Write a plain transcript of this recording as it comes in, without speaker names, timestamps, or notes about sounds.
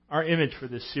Our image for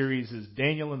this series is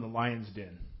Daniel in the Lion's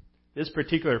Den. This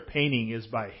particular painting is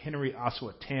by Henry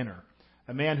Ossawa Tanner,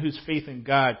 a man whose faith in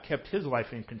God kept his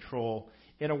life in control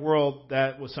in a world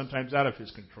that was sometimes out of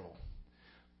his control.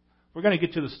 We're going to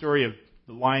get to the story of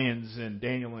the lions and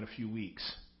Daniel in a few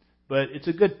weeks, but it's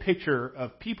a good picture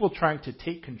of people trying to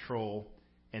take control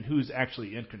and who's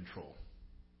actually in control.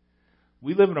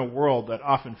 We live in a world that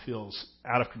often feels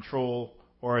out of control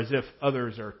or as if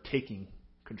others are taking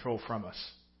control from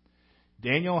us.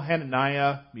 Daniel,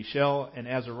 Hananiah, Mishael, and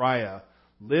Azariah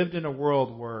lived in a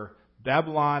world where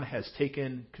Babylon has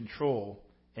taken control,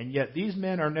 and yet these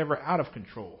men are never out of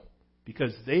control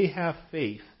because they have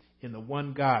faith in the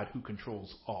one God who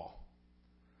controls all.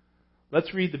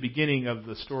 Let's read the beginning of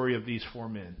the story of these four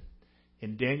men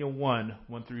in Daniel 1,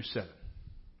 1 through 7.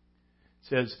 It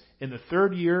says, "In the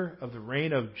third year of the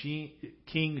reign of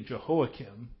King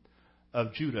Jehoiakim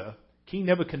of Judah, King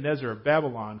Nebuchadnezzar of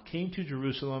Babylon came to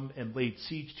Jerusalem and laid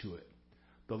siege to it.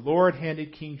 The Lord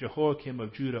handed King Jehoiakim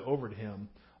of Judah over to him,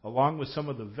 along with some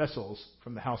of the vessels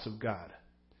from the house of God.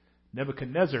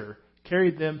 Nebuchadnezzar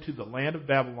carried them to the land of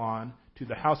Babylon, to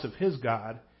the house of his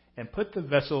God, and put the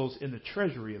vessels in the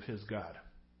treasury of his God.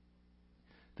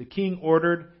 The king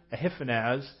ordered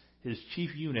Ahiphanaz, his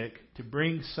chief eunuch, to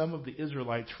bring some of the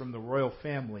Israelites from the royal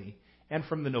family and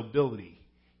from the nobility,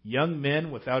 young men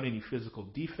without any physical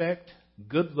defect,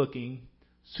 good-looking,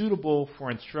 suitable for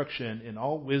instruction in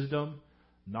all wisdom,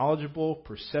 knowledgeable,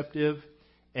 perceptive,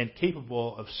 and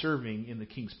capable of serving in the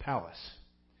king's palace.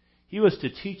 He was to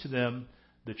teach them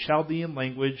the Chaldean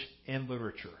language and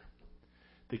literature.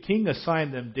 The king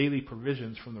assigned them daily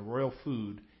provisions from the royal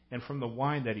food and from the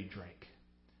wine that he drank.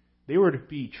 They were to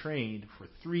be trained for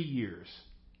 3 years,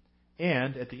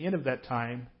 and at the end of that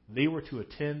time, they were to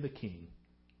attend the king.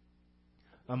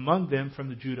 Among them from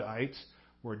the Judahites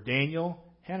were Daniel,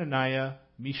 Hananiah,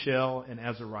 Mishael, and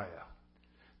Azariah.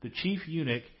 The chief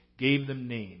eunuch gave them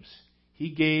names. He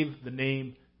gave the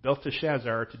name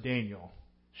Belteshazzar to Daniel,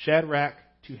 Shadrach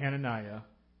to Hananiah,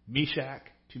 Meshach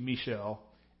to Mishael,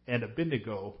 and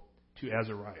Abednego to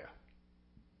Azariah."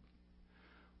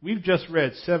 We've just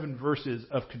read 7 verses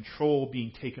of control being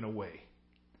taken away.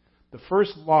 The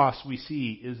first loss we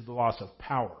see is the loss of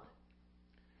power.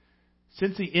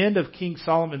 Since the end of King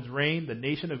Solomon's reign, the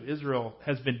nation of Israel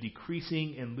has been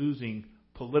decreasing and losing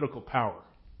political power.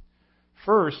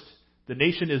 First, the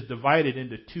nation is divided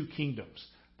into 2 kingdoms,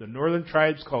 the northern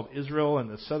tribes called Israel and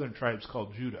the southern tribes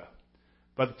called Judah.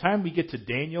 By the time we get to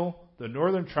Daniel, the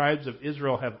northern tribes of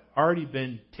Israel have already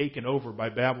been taken over by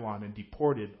Babylon and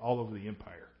deported all over the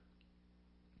empire.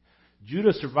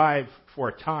 Judah survived for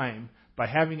a time by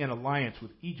having an alliance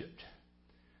with Egypt.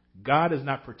 God is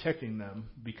not protecting them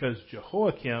because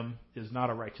Jehoiakim is not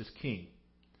a righteous king.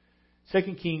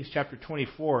 2 Kings chapter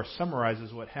 24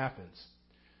 summarizes what happens.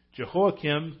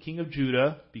 Jehoiakim, king of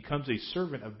Judah, becomes a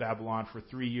servant of Babylon for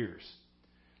 3 years.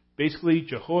 Basically,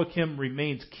 Jehoiakim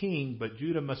remains king, but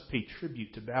Judah must pay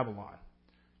tribute to Babylon.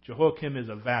 Jehoiakim is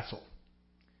a vassal.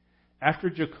 After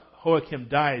Jehoiakim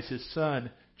dies, his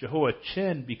son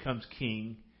Jehoiachin becomes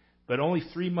king, but only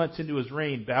 3 months into his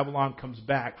reign, Babylon comes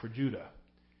back for Judah.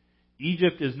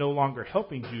 Egypt is no longer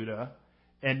helping Judah,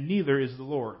 and neither is the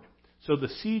Lord. So the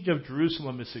siege of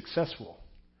Jerusalem is successful.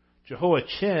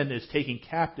 Jehoiachin is taken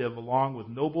captive along with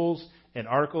nobles and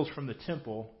articles from the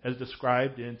temple, as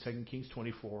described in 2 Kings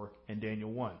 24 and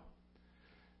Daniel 1.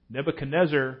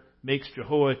 Nebuchadnezzar makes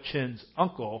Jehoiachin's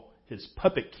uncle his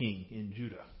puppet king in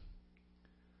Judah.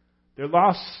 Their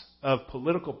loss of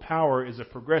political power is a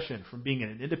progression from being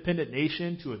an independent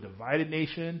nation to a divided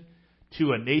nation,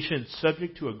 to a nation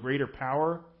subject to a greater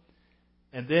power,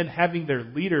 and then having their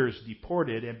leaders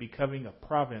deported and becoming a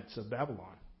province of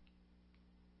Babylon.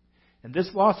 And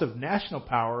this loss of national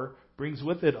power brings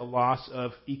with it a loss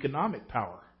of economic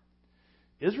power.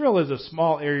 Israel is a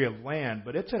small area of land,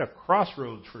 but it's at a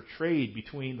crossroads for trade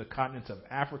between the continents of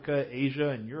Africa, Asia,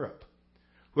 and Europe.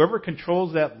 Whoever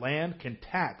controls that land can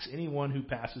tax anyone who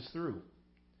passes through.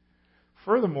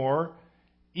 Furthermore,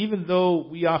 even though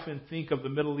we often think of the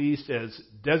Middle East as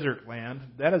desert land,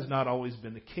 that has not always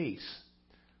been the case.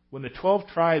 When the 12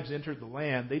 tribes entered the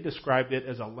land, they described it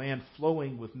as a land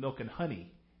flowing with milk and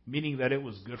honey, meaning that it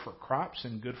was good for crops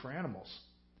and good for animals.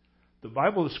 The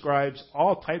Bible describes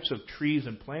all types of trees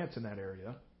and plants in that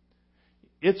area.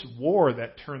 It's war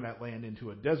that turned that land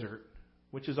into a desert,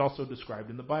 which is also described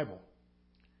in the Bible.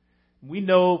 We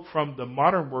know from the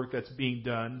modern work that's being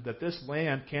done that this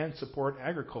land can support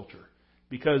agriculture,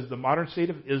 because the modern state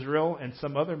of Israel and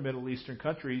some other Middle Eastern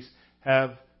countries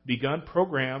have begun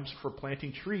programs for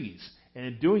planting trees. And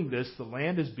in doing this, the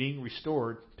land is being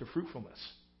restored to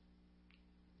fruitfulness.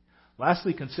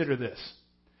 Lastly, consider this.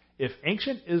 If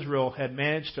ancient Israel had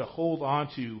managed to hold on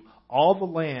to all the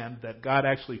land that God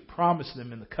actually promised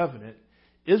them in the covenant,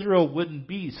 Israel wouldn't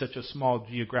be such a small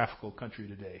geographical country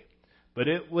today. But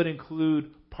it would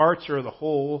include parts or the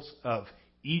wholes of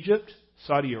Egypt,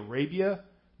 Saudi Arabia,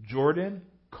 Jordan,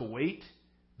 Kuwait,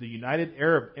 the United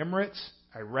Arab Emirates,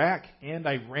 Iraq, and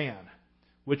Iran,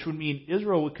 which would mean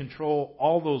Israel would control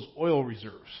all those oil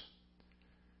reserves.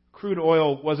 Crude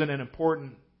oil wasn't an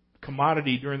important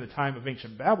commodity during the time of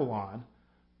ancient Babylon,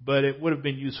 but it would have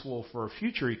been useful for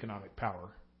future economic power.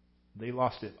 They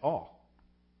lost it all.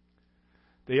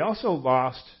 They also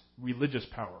lost religious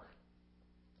power.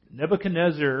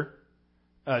 Nebuchadnezzar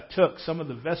took some of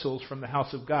the vessels from the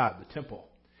house of God, the temple.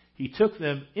 He took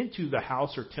them into the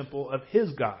house or temple of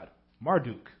his god,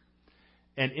 Marduk,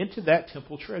 and into that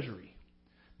temple treasury.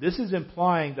 This is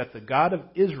implying that the God of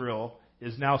Israel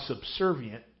is now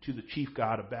subservient to the chief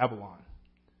god of Babylon.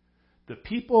 The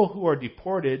people who are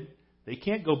deported, they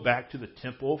can't go back to the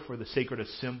temple for the sacred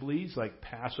assemblies like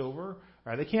Passover,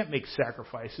 or they can't make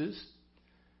sacrifices.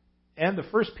 And the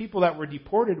first people that were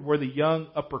deported were the young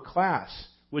upper class,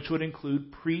 which would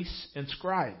include priests and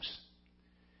scribes.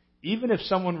 Even if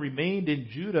someone remained in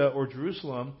Judah or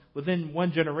Jerusalem, within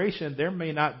one generation, there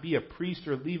may not be a priest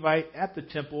or Levite at the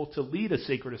temple to lead a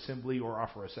sacred assembly or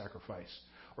offer a sacrifice,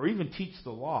 or even teach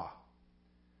the law.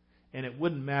 And it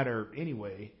wouldn't matter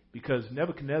anyway, because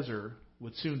Nebuchadnezzar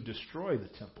would soon destroy the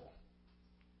temple.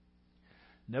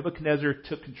 Nebuchadnezzar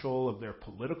took control of their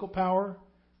political power,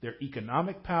 their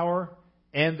economic power,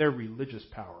 and their religious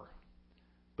power.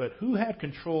 But who had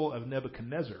control of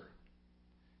Nebuchadnezzar?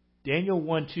 Daniel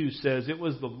 1:2 says it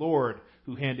was the Lord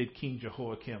who handed King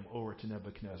Jehoiakim over to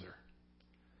Nebuchadnezzar.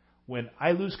 When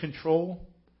I lose control,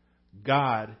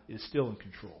 God is still in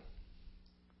control.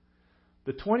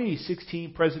 The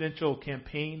 2016 presidential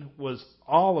campaign was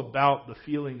all about the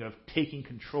feeling of taking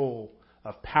control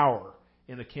of power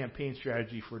in the campaign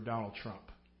strategy for Donald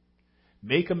Trump.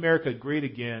 Make America Great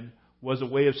Again was a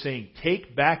way of saying,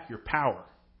 take back your power.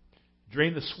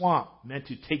 Drain the swamp meant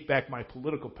to take back my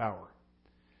political power.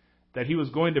 That he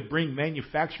was going to bring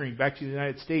manufacturing back to the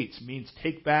United States means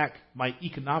take back my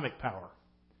economic power.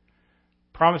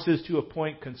 Promises to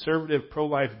appoint conservative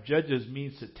pro-life judges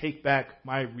means to take back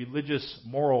my religious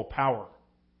moral power.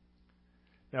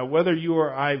 Now, whether you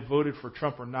or I voted for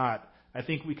Trump or not, I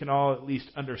think we can all at least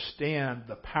understand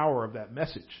the power of that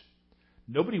message.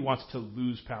 Nobody wants to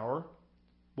lose power.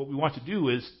 What we want to do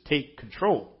is take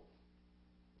control.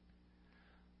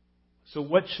 So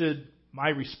what should my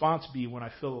response be when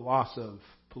I feel the loss of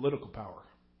political power?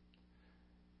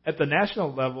 At the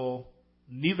national level,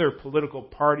 neither political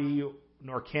party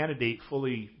nor candidate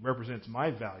fully represents my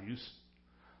values.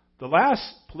 The last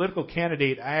political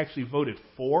candidate I actually voted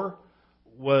for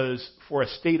was for a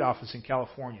state office in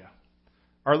California.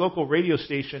 Our local radio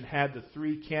station had the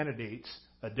three candidates,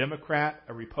 a Democrat,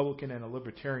 a Republican, and a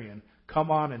Libertarian, come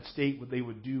on and state what they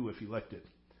would do if elected.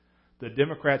 The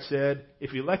Democrat said,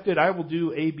 if elected, I will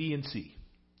do A, B, and C.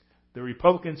 The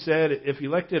Republican said, if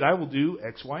elected, I will do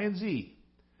X, Y, and Z.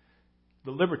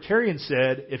 The Libertarian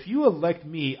said, if you elect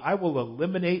me, I will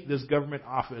eliminate this government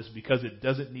office because it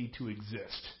doesn't need to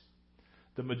exist.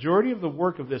 The majority of the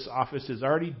work of this office is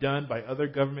already done by other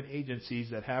government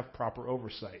agencies that have proper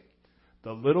oversight.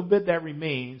 The little bit that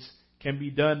remains can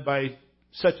be done by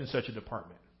such and such a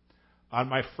department. On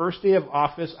my first day of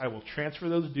office, I will transfer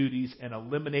those duties and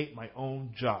eliminate my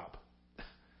own job.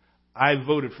 I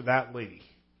voted for that lady.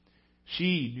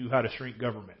 She knew how to shrink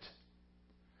government.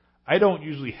 I don't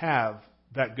usually have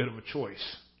that good of a choice.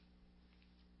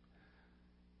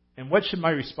 And what should my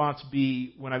response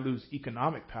be when I lose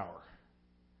economic power?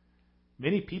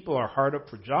 Many people are hard up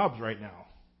for jobs right now.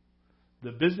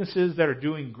 The businesses that are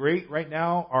doing great right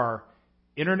now are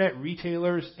internet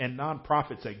retailers and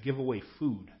nonprofits that give away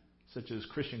food, such as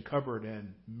Christian Cupboard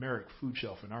and Merrick Food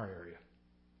Shelf in our area.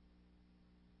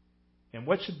 And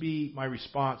what should be my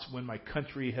response when my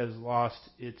country has lost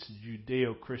its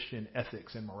Judeo-Christian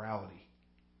ethics and morality?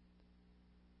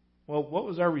 Well, what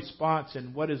was our response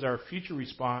and what is our future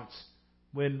response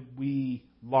when we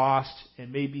lost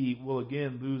and maybe will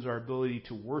again lose our ability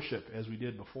to worship as we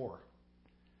did before?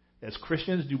 As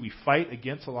Christians, do we fight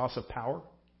against the loss of power?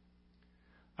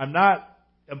 I'm not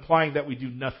implying that we do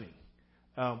nothing.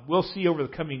 We'll see over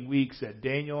the coming weeks that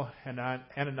Daniel,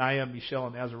 Hananiah, Mishael,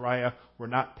 and Azariah were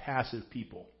not passive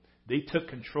people. They took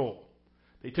control.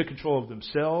 They took control of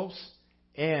themselves,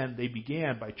 and they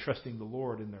began by trusting the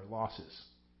Lord in their losses.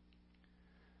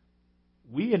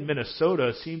 We in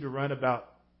Minnesota seem to run about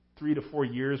 3 to 4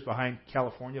 years behind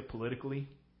California politically.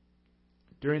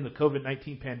 During the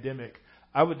COVID-19 pandemic,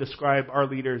 I would describe our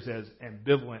leaders as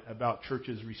ambivalent about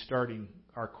churches restarting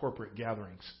our corporate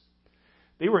gatherings.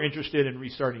 They were interested in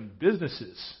restarting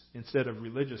businesses instead of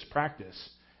religious practice.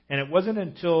 And it wasn't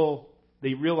until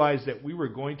they realized that we were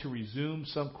going to resume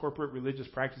some corporate religious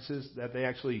practices that they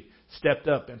actually stepped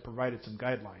up and provided some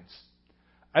guidelines.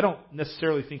 I don't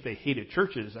necessarily think they hated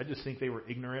churches. I just think they were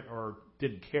ignorant or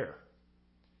didn't care.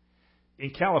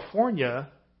 In California,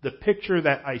 the picture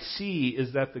that I see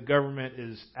is that the government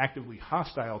is actively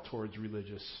hostile towards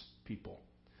religious people.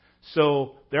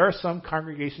 So there are some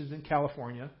congregations in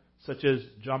California, such as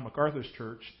John MacArthur's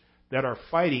church, that are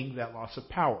fighting that loss of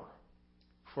power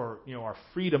for, our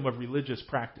freedom of religious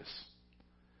practice.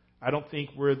 I don't think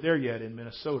we're there yet in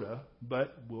Minnesota,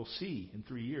 but we'll see in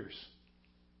 3 years.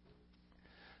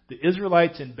 The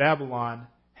Israelites in Babylon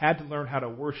had to learn how to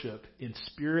worship in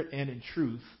spirit and in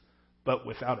truth, but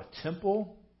without a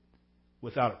temple,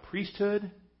 without a priesthood,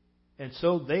 and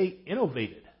so they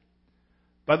innovated.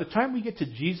 By the time we get to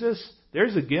Jesus,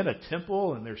 there's again a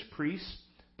temple and there's priests,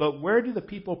 but where do the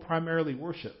people primarily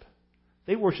worship?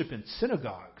 They worship in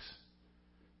synagogues.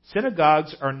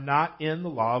 Synagogues are not in the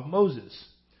law of Moses,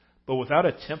 but without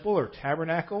a temple or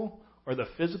tabernacle or the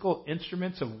physical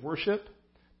instruments of worship,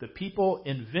 the people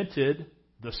invented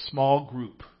the small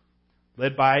group,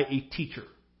 led by a teacher,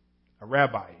 a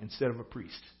rabbi, instead of a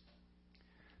priest.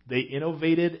 They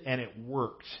innovated and it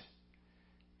worked.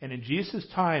 And in Jesus'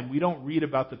 time, we don't read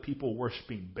about the people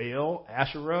worshiping Baal,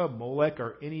 Asherah, Molech,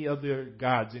 or any other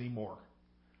gods anymore.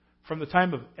 From the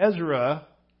time of Ezra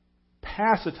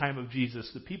past the time of Jesus,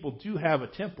 the people do have a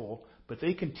temple, but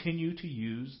they continue to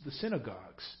use the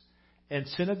synagogues. And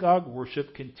synagogue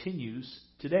worship continues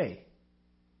today.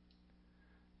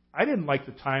 I didn't like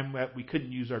the time that we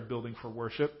couldn't use our building for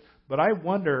worship, but I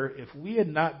wonder if we had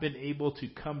not been able to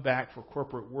come back for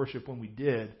corporate worship when we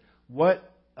did,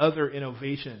 what other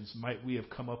innovations might we have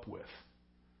come up with?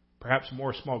 Perhaps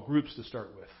more small groups to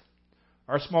start with.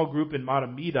 Our small group in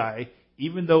Mahtomedi,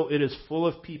 even though it is full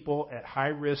of people at high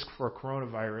risk for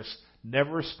coronavirus,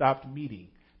 never stopped meeting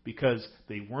because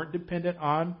they weren't dependent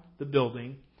on the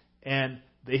building and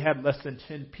they had less than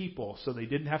 10 people, so they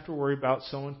didn't have to worry about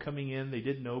someone coming in they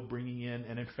didn't know bringing in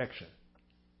an infection.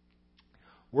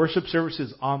 Worship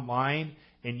services online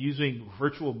and using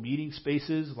virtual meeting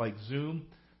spaces like Zoom,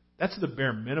 that's the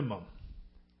bare minimum.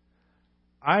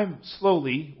 I'm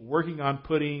slowly working on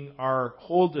putting our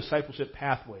whole discipleship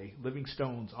pathway, Living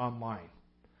Stones, online.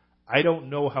 I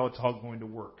don't know how it's all going to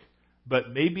work,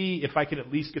 but maybe if I can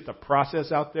at least get the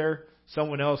process out there,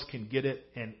 someone else can get it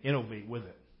and innovate with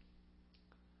it.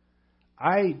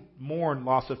 I mourn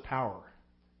loss of power,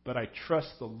 but I trust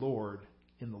the Lord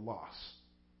in the loss.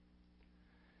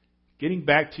 Getting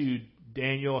back to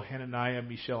Daniel, Hananiah,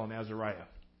 Mishael, and Azariah.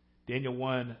 Daniel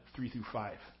 1,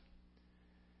 3-5.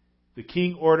 The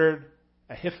king ordered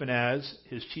Ahiphanaz,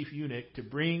 his chief eunuch, to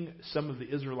bring some of the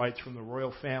Israelites from the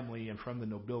royal family and from the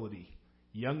nobility.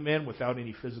 Young men without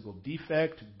any physical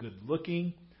defect, good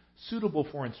looking, suitable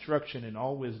for instruction in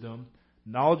all wisdom,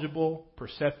 knowledgeable,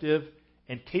 perceptive,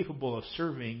 and capable of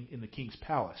serving in the king's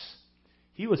palace.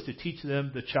 He was to teach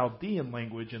them the Chaldean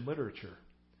language and literature.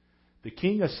 The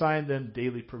king assigned them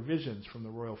daily provisions from the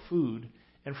royal food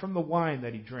and from the wine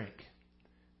that he drank.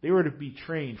 They were to be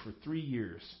trained for 3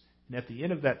 years, and at the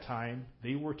end of that time,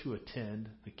 they were to attend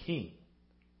the king.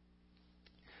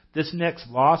 This next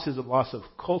loss is a loss of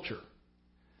culture.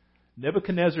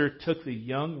 Nebuchadnezzar took the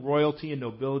young royalty and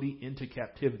nobility into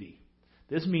captivity.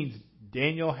 This means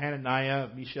Daniel, Hananiah,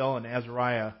 Mishael, and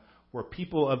Azariah were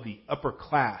people of the upper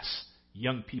class,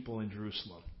 young people in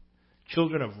Jerusalem,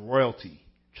 children of royalty,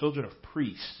 children of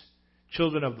priests,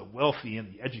 children of the wealthy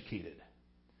and the educated.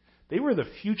 They were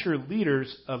the future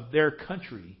leaders of their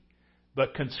country,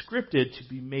 but conscripted to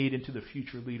be made into the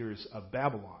future leaders of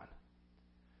Babylon.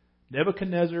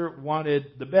 Nebuchadnezzar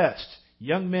wanted the best,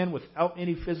 young men without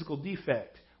any physical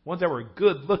defect, ones that were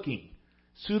good looking,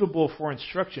 suitable for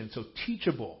instruction, so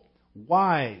teachable,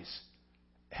 wise,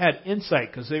 had insight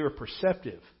because they were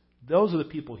perceptive. Those are the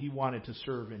people he wanted to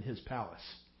serve in his palace.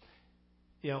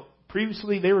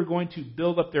 Previously they were going to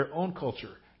build up their own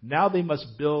culture. Now they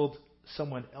must build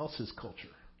someone else's culture.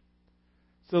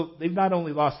 So they've not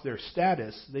only lost their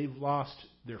status, they've lost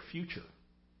their future.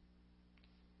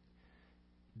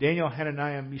 Daniel,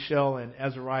 Hananiah, Mishael, and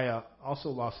Azariah also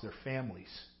lost their families.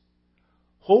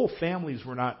 Whole families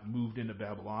were not moved into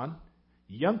Babylon.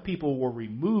 Young people were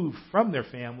removed from their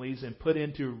families and put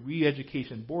into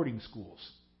re-education boarding schools.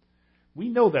 We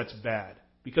know that's bad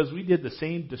because we did the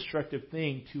same destructive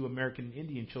thing to American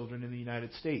Indian children in the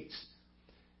United States.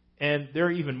 And there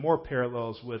are even more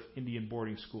parallels with Indian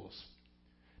boarding schools.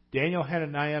 Daniel,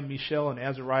 Hananiah, Mishael, and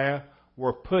Azariah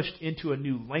were pushed into a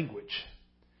new language.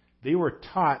 They were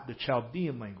taught the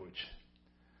Chaldean language.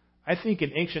 I think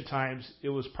in ancient times, it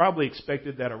was probably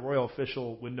expected that a royal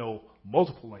official would know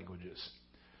multiple languages.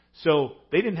 So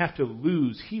they didn't have to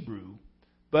lose Hebrew,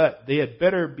 but they had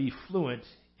better be fluent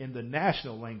in the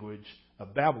national language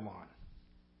of Babylon.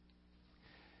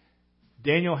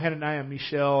 Daniel, Hananiah,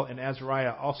 Mishael, and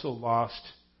Azariah also lost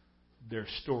their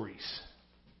stories.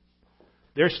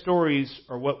 Their stories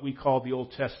are what we call the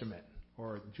Old Testament,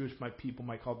 or Jewish people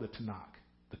might call the Tanakh,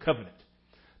 the covenant.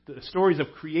 The stories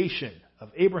of creation, of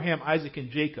Abraham, Isaac,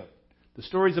 and Jacob. The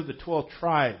stories of the 12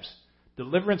 tribes,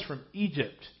 deliverance from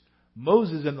Egypt,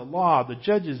 Moses and the law, the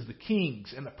judges, the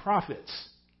kings, and the prophets.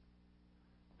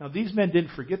 Now, these men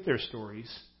didn't forget their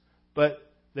stories, but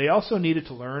they also needed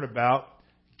to learn about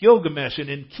Gilgamesh and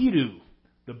Enkidu,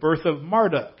 the birth of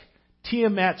Marduk,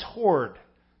 Tiamat's horde,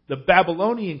 the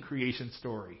Babylonian creation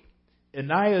story,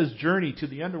 Eniah's journey to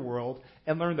the underworld,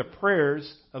 and learn the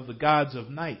prayers of the gods of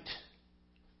night.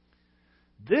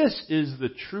 This is the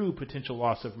true potential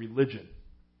loss of religion.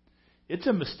 It's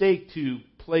a mistake to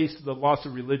place the loss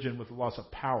of religion with the loss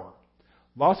of power.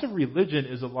 Loss of religion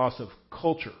is a loss of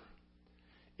culture.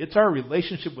 It's our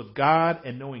relationship with God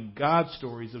and knowing God's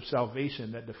stories of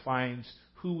salvation that defines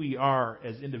who we are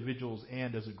as individuals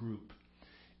and as a group.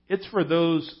 It's for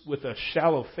those with a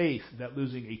shallow faith that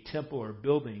losing a temple or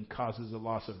building causes a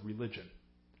loss of religion.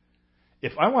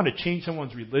 If I want to change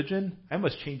someone's religion, I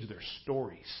must change their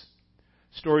stories.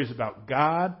 Stories about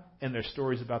God and their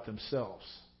stories about themselves.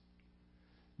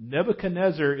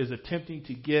 Nebuchadnezzar is attempting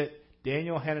to get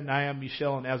Daniel, Hananiah,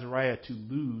 Mishael, and Azariah to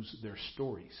lose their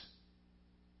stories.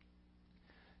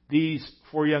 These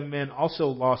 4 young men also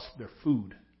lost their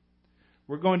food.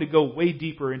 We're going to go way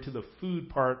deeper into the food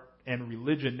part and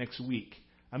religion next week.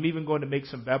 I'm even going to make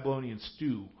some Babylonian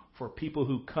stew for people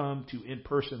who come to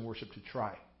in-person worship to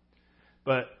try.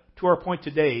 But to our point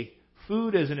today,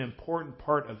 food is an important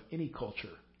part of any culture,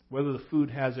 whether the food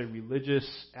has a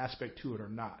religious aspect to it or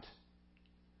not.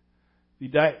 The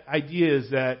idea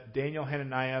is that Daniel,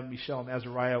 Hananiah, Mishael, and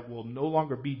Azariah will no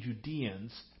longer be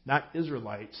Judeans, not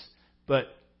Israelites, but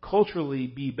culturally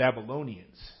be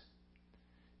Babylonians.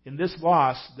 In this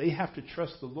loss, they have to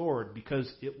trust the Lord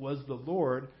because it was the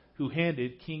Lord who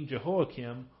handed King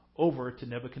Jehoiakim over to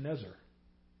Nebuchadnezzar.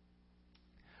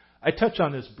 I touch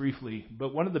on this briefly,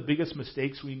 but one of the biggest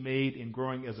mistakes we made in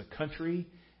growing as a country,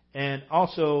 and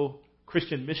also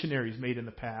Christian missionaries made in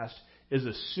the past, is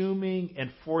assuming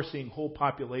and forcing whole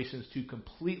populations to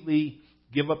completely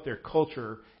give up their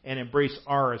culture and embrace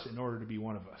ours in order to be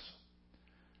one of us.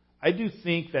 I do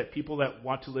think that people that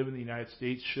want to live in the United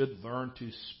States should learn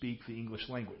to speak the English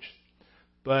language.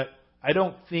 But I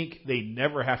don't think they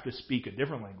never have to speak a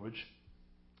different language.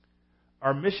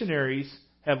 Our missionaries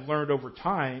have learned over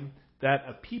time that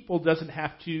a people doesn't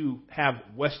have to have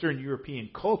Western European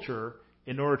culture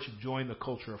in order to join the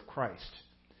culture of Christ.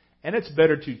 And it's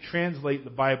better to translate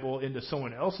the Bible into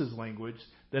someone else's language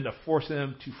than to force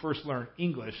them to first learn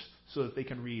English so that they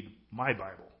can read my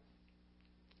Bible.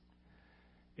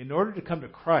 In order to come to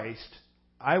Christ,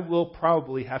 I will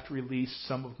probably have to release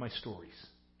some of my stories.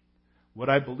 What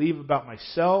I believe about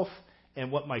myself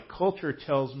and what my culture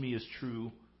tells me is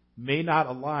true may not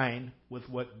align with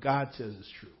what God says is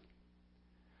true.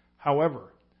 However,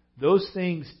 those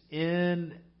things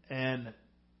in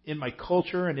my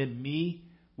culture and in me,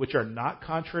 which are not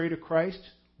contrary to Christ,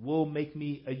 will make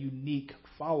me a unique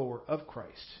follower of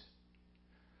Christ.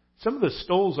 Some of the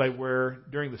stoles I wear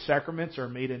during the sacraments are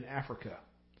made in Africa.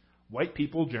 White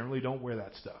people generally don't wear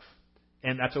that stuff,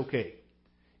 and that's okay.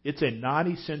 It's a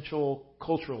non-essential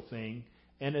cultural thing,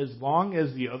 and as long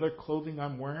as the other clothing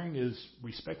I'm wearing is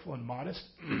respectful and modest,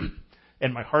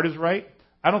 and my heart is right,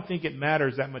 I don't think it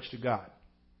matters that much to God.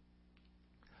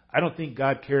 I don't think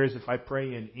God cares if I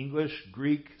pray in English,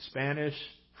 Greek, Spanish,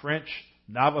 French,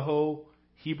 Navajo,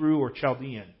 Hebrew, or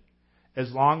Chaldean, as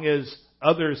long as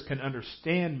others can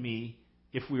understand me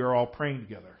if we are all praying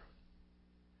together.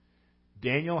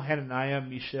 Daniel, Hananiah,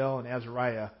 Mishael, and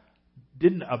Azariah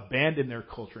didn't abandon their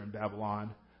culture in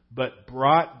Babylon, but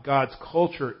brought God's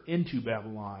culture into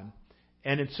Babylon.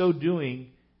 And in so doing,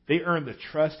 they earned the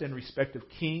trust and respect of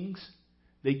kings,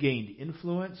 they gained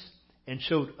influence, and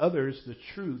showed others the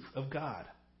truth of God.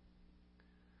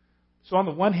 So on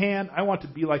the one hand, I want to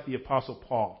be like the Apostle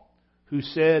Paul, who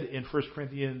said in 1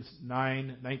 Corinthians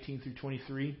 9:19 through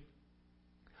 23,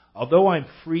 "Although I am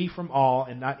free from all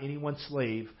and not anyone's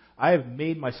slave, I have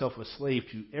made myself a slave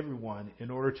to everyone in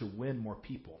order to win more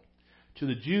people. To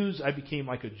the Jews I became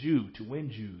like a Jew to win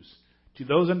Jews. To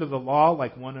those under the law,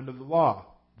 like one under the law,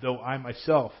 though I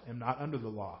myself am not under the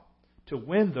law, to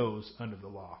win those under the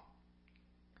law.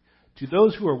 To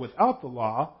those who are without the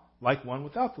law, like one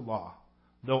without the law,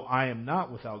 though I am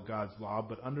not without God's law,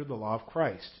 but under the law of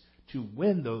Christ, to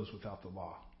win those without the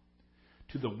law.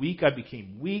 To the weak I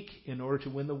became weak in order to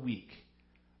win the weak.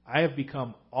 I have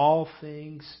become all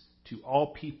things to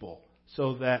all people,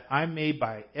 so that I may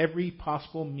by every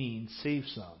possible means save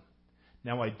some.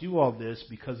 Now I do all this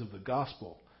because of the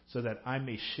gospel, so that I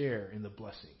may share in the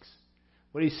blessings.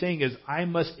 What he's saying is, I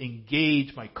must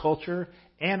engage my culture,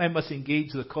 and I must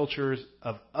engage the cultures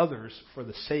of others for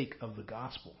the sake of the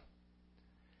gospel.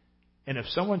 And if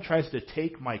someone tries to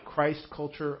take my Christ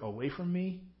culture away from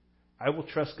me, I will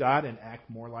trust God and act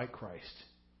more like Christ.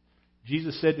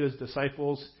 Jesus said to his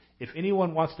disciples, if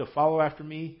anyone wants to follow after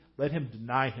me, let him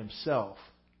deny himself,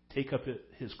 take up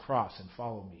his cross, and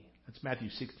follow me. That's Matthew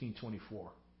 16:24.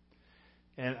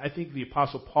 And I think the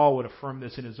Apostle Paul would affirm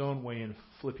this in his own way in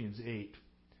Philippians 8.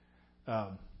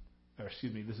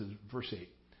 This is verse 8.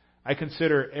 I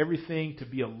consider everything to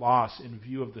be a loss in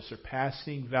view of the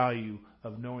surpassing value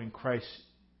of knowing Christ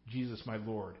Jesus my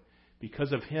Lord.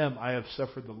 Because of him I have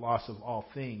suffered the loss of all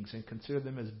things and consider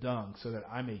them as dung so that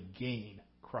I may gain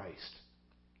Christ.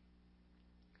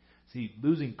 See,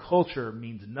 losing culture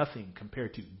means nothing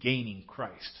compared to gaining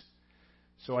Christ.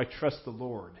 So I trust the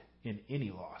Lord in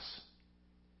any loss.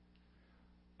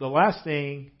 The last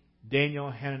thing Daniel,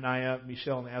 Hananiah,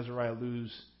 Mishael, and Azariah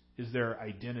lose is their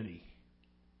identity.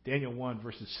 Daniel 1,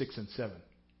 verses 6 and 7.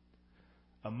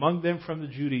 Among them from the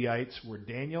Judaites were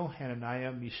Daniel,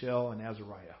 Hananiah, Mishael, and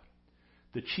Azariah.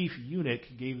 The chief eunuch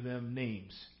gave them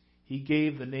names. He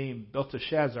gave the name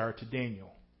Belteshazzar to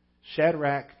Daniel,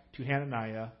 Shadrach to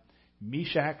Hananiah,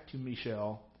 Meshach to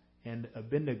Mishael, and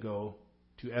Abednego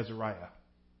to Azariah.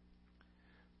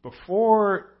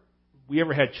 Before we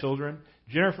ever had children,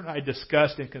 Jennifer and I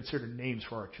discussed and considered names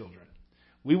for our children.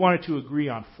 We wanted to agree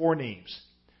on 4 names,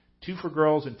 2 for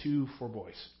girls and 2 for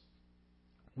boys.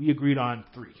 We agreed on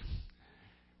 3.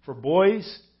 For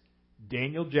boys,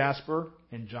 Daniel Jasper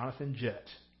and Jonathan Jet.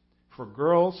 For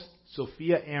girls,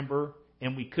 Sophia Amber,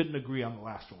 and we couldn't agree on the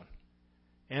last one.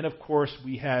 And of course,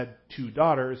 we had 2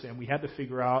 daughters, and we had to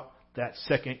figure out that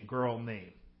second girl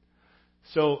name.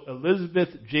 So Elizabeth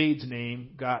Jade's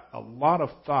name got a lot of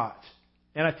thought,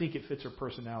 and I think it fits her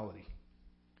personality.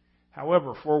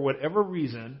 However, for whatever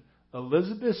reason,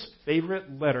 Elizabeth's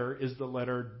favorite letter is the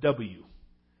letter W.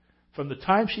 From the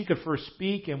time she could first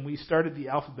speak and we started the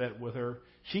alphabet with her,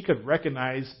 she could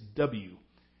recognize W.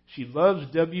 She loves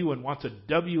W and wants a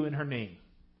W in her name.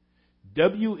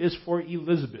 W is for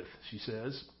Elizabeth, she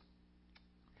says.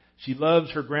 She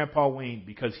loves her grandpa Wayne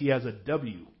because he has a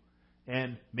W,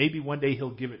 and maybe one day he'll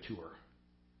give it to her.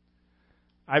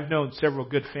 I've known several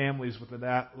good families with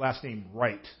that last name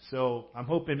Wright, so I'm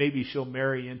hoping maybe she'll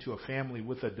marry into a family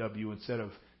with a W instead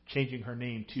of changing her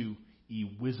name to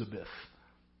Elizabeth.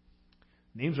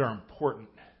 Names are important.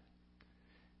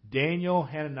 Daniel,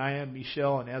 Hananiah,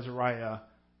 Mishael, and Azariah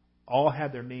all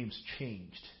had their names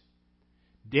changed.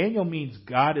 Daniel means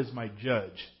God is my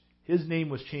judge. His name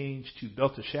was changed to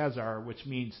Belteshazzar, which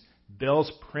means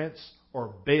Bel's prince,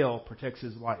 or Baal protects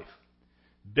his life.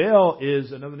 Baal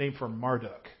is another name for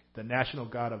Marduk, the national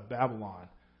god of Babylon,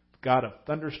 god of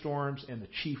thunderstorms and the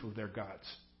chief of their gods.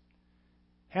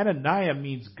 Hananiah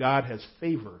means God has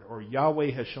favored, or Yahweh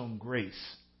has shown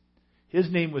grace.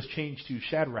 His name was changed to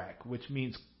Shadrach, which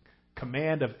means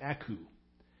command of Aku.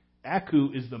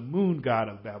 Aku is the moon god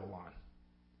of Babylon.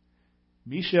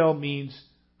 Mishael means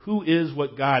who is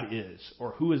what God is,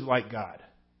 or who is like God.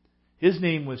 His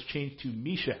name was changed to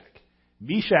Meshach.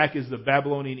 Meshach is the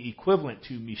Babylonian equivalent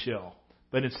to Mishael,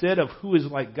 but instead of who is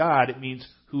like God, it means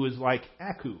who is like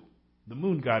Aku, the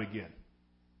moon god again.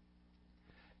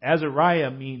 Azariah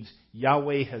means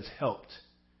Yahweh has helped.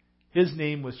 His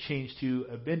name was changed to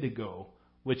Abednego,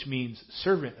 which means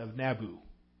servant of Nabu.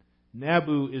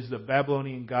 Nabu is the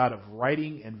Babylonian god of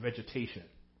writing and vegetation.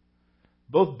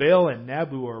 Both Baal and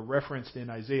Nabu are referenced in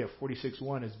Isaiah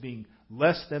 46:1 as being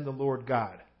less than the Lord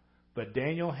God. But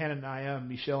Daniel, Hananiah,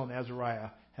 Mishael, and Azariah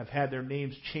have had their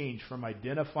names changed from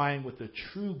identifying with the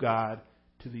true God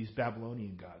to these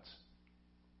Babylonian gods.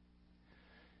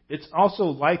 It's also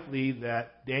likely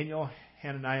that Daniel,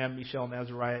 Hananiah, Mishael, and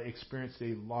Azariah experienced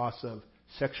a loss of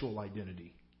sexual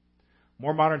identity.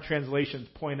 More modern translations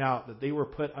point out that they were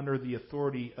put under the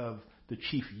authority of the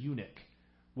chief eunuch,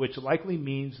 which likely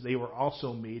means they were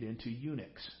also made into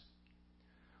eunuchs.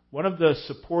 One of the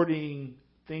supporting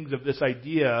things of this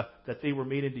idea that they were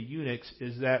made into eunuchs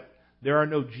is that there are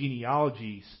no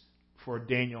genealogies for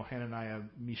Daniel, Hananiah,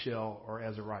 Mishael, or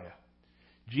Azariah.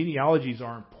 Genealogies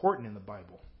are important in the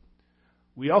Bible.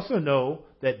 We also know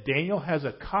that Daniel has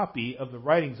a copy of the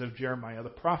writings of Jeremiah the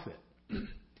prophet.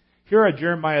 Here are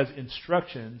Jeremiah's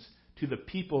instructions to the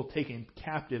people taken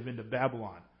captive into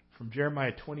Babylon, from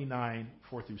Jeremiah 29,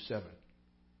 4 through 7.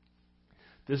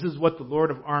 This is what the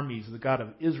Lord of armies, the God of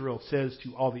Israel, says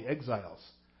to all the exiles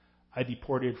I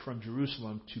deported from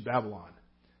Jerusalem to Babylon.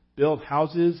 Build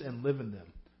houses and live in them.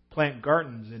 Plant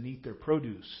gardens and eat their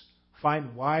produce.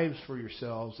 Find wives for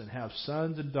yourselves and have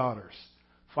sons and daughters.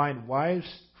 Find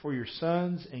wives for your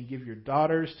sons and give your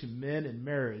daughters to men in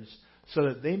marriage, so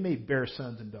that they may bear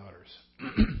sons and daughters.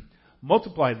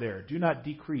 Multiply there, do not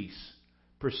decrease.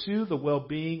 Pursue the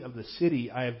well-being of the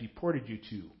city I have deported you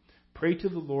to. Pray to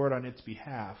the Lord on its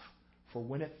behalf, for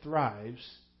when it thrives,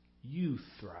 you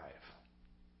thrive.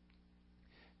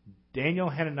 Daniel,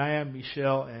 Hananiah,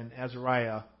 Mishael, and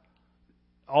Azariah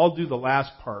all do the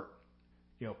last part,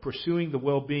 pursuing the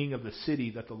well-being of the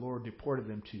city that the Lord deported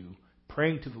them to,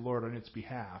 praying to the Lord on its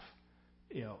behalf.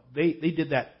 They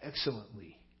did that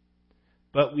excellently.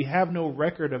 But we have no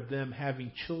record of them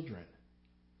having children.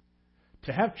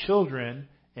 To have children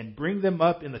and bring them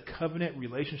up in the covenant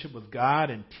relationship with God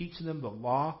and teach them the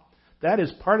law, that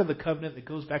is part of the covenant that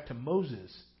goes back to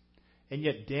Moses. And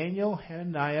yet Daniel,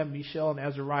 Hananiah, Mishael, and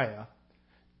Azariah,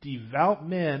 devout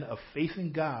men of faith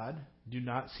in God, do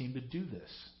not seem to do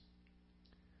this.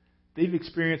 They've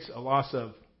experienced a loss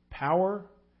of power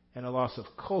and a loss of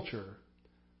culture,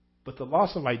 but the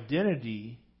loss of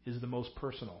identity is the most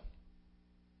personal.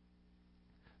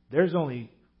 There's only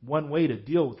one way to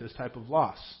deal with this type of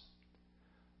loss.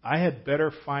 I had better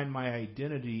find my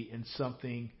identity in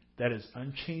something that is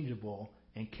unchangeable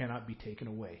and cannot be taken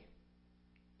away.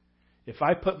 If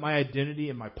I put my identity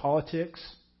in my politics,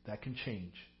 that can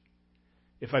change.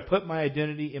 If I put my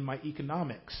identity in my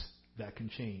economics, that can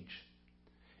change.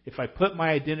 If I put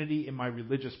my identity in my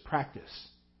religious practice,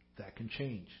 that can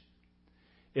change.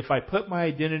 If I put my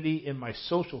identity in my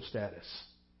social status,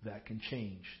 that can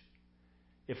change.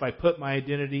 If I put my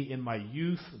identity in my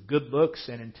youth, good looks,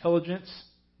 and intelligence,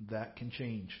 that can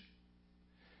change.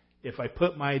 If I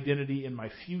put my identity in my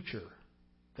future,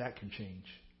 that can change.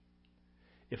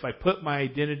 If I put my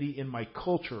identity in my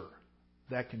culture,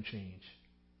 that can change.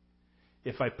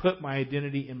 If I put my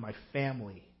identity in my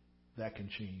family, that can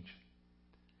change.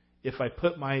 If I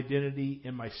put my identity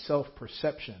in my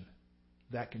self-perception,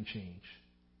 that can change.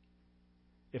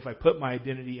 If I put my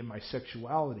identity in my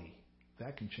sexuality,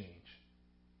 that can change.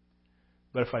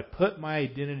 But if I put my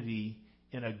identity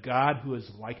in a God who is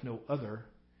like no other,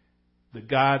 the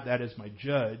God that is my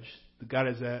judge, the God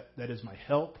that is my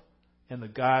help, and the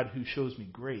God who shows me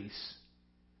grace,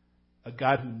 a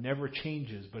God who never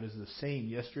changes but is the same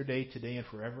yesterday, today, and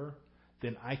forever,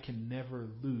 then I can never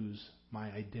lose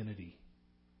my identity.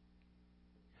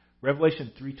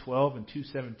 Revelation 3:12 and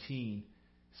 2:17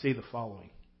 say the following.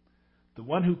 The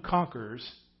one who conquers,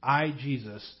 I,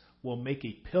 Jesus, will make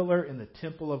a pillar in the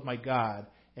temple of my God,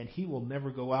 and he will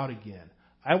never go out again.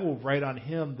 I will write on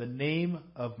him the name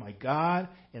of my God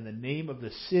and the name of the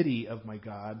city of my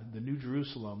God, the New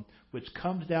Jerusalem, which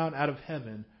comes down out of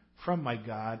heaven from my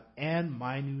God, and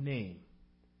my new name.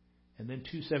 And then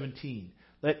 2:17.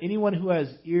 Let anyone who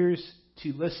has ears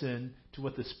to listen to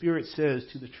what the Spirit says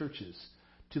to the churches.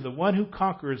 To the one who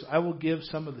conquers, I will give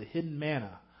some of the hidden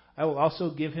manna. I will also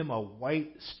give him a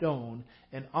white stone,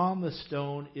 and on the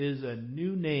stone is a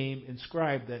new name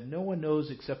inscribed that no one knows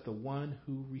except the one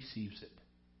who receives it.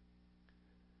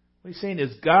 What he's saying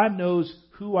is God knows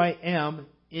who I am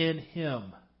in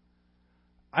him.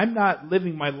 I'm not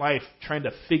living my life trying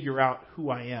to figure out who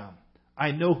I am.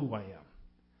 I know who I am.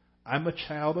 I'm a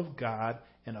child of God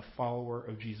and a follower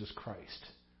of Jesus Christ.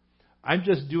 I'm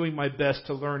just doing my best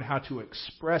to learn how to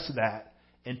express that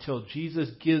until Jesus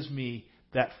gives me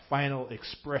that final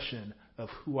expression of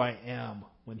who I am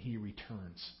when he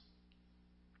returns.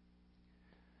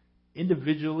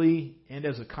 Individually and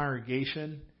as a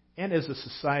congregation and as a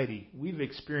society, we've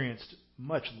experienced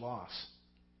much loss.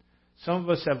 Some of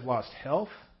us have lost health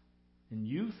in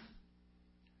youth.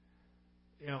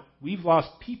 We've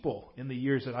lost people in the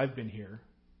years that I've been here.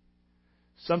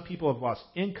 Some people have lost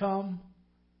income.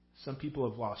 Some people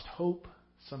have lost hope.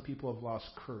 Some people have lost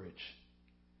courage.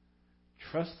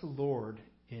 Trust the Lord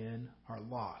in our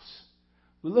loss.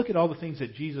 We look at all the things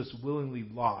that Jesus willingly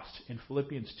lost in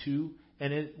Philippians 2,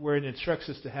 and where it instructs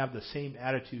us to have the same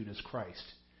attitude as Christ.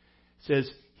 It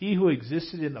says, he who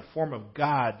existed in the form of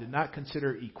God did not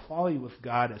consider equality with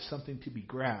God as something to be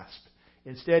grasped.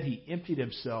 Instead, he emptied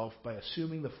himself by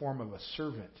assuming the form of a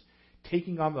servant,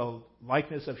 taking on the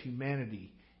likeness of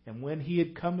humanity. And when he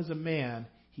had come as a man,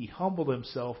 he humbled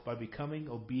himself by becoming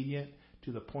obedient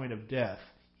to the point of death,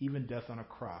 even death on a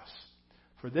cross.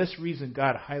 For this reason,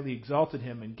 God highly exalted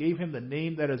him and gave him the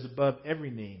name that is above every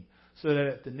name, so that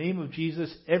at the name of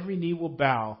Jesus every knee will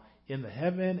bow in the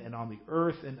heaven and on the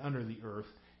earth and under the earth,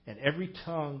 and every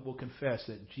tongue will confess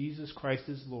that Jesus Christ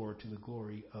is Lord to the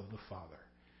glory of the Father.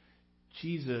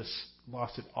 Jesus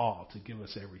lost it all to give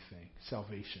us everything,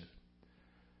 salvation.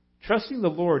 Trusting the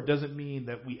Lord doesn't mean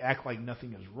that we act like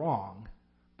nothing is wrong,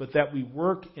 but that we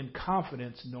work in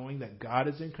confidence knowing that God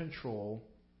is in control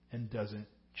and doesn't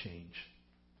change.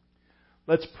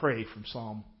 Let's pray from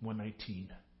Psalm 119.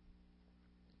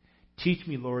 Teach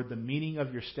me, Lord, the meaning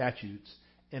of your statutes,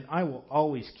 and I will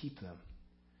always keep them.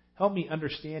 Help me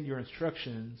understand your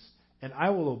instructions, and I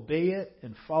will obey it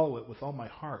and follow it with all my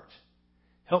heart.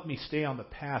 Help me stay on the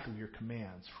path of your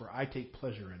commands, for I take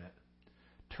pleasure in it.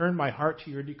 Turn my heart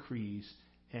to your decrees,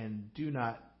 and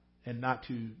not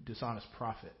to dishonest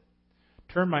profit.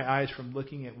 Turn my eyes from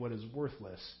looking at what is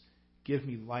worthless. Give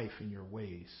me life in your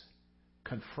ways.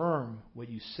 Confirm what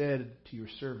you said to your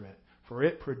servant, for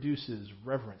it produces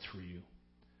reverence for you.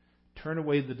 Turn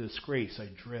away the disgrace I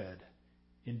dread.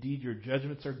 Indeed, your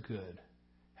judgments are good.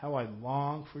 How I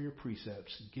long for your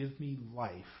precepts. Give me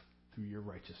life through your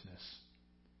righteousness.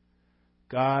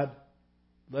 God,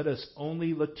 let us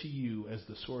only look to you as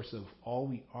the source of all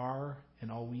we are and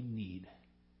all we need.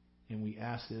 And we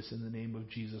ask this in the name of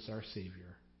Jesus, our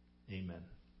Savior. Amen.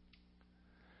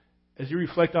 As you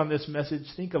reflect on this message,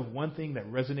 think of one thing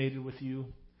that resonated with you,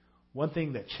 one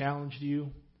thing that challenged you,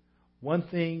 one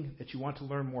thing that you want to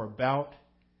learn more about,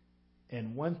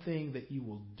 and one thing that you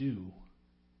will do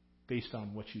based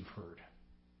on what you've heard.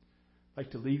 I'd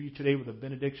like to leave you today with a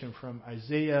benediction from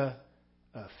Isaiah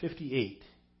 58,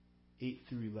 8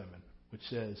 through 11, which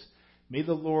says, May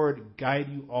the Lord guide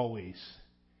you always.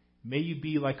 May you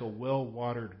be like a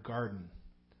well-watered garden,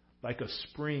 like a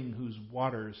spring whose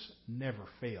waters never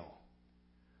fail.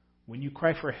 When you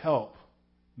cry for help,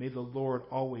 may the Lord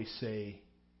always say,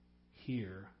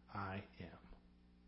 Here I am.